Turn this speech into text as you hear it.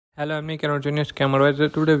Hello, I'm Nick and Scam Advisor.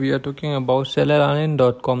 Today we are talking about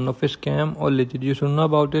Celaraline.com. No fish scam or legit. You should know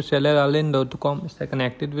about it. Celaraline.com is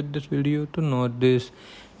connected with this video to know this.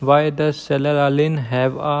 Why does Celaraline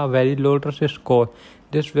have a very low trust score?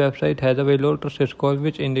 This website has a very low trust score,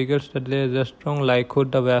 which indicates that there is a strong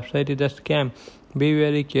likelihood the website is a scam. Be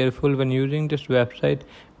very careful when using this website.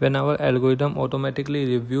 When our algorithm automatically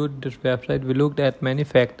reviewed this website, we looked at many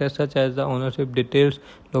factors such as the ownership details,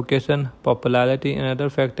 location, popularity, and other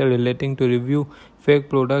factors relating to review, fake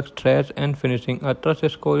products, trash, and finishing. A trust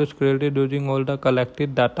score is created using all the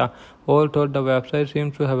collected data. Although the website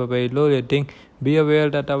seems to have a very low rating, be aware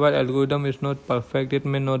that our algorithm is not perfect. It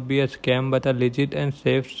may not be a scam but a legit and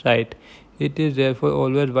safe site. It is therefore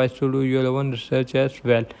always wise to do your own research as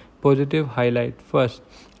well. Positive highlight. First,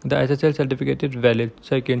 the SSL certificate is valid.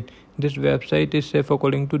 Second, this website is safe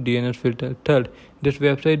according to DNS filter. Third, this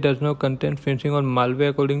website does not contain phishing or malware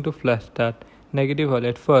according to Flashstart. Negative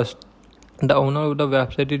highlight. First, the owner of the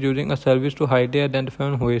website is using a service to hide the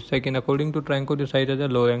identifier who is. Second, according to Tranco, the site has a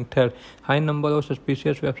low rank. Third, high number of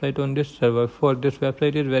suspicious websites on this server. Fourth, this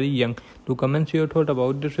website is very young. To comment your thought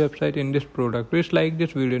about this website in this product, please like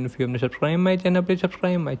this video, and if you have not subscribed my channel, please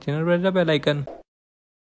subscribe my channel, press the bell icon.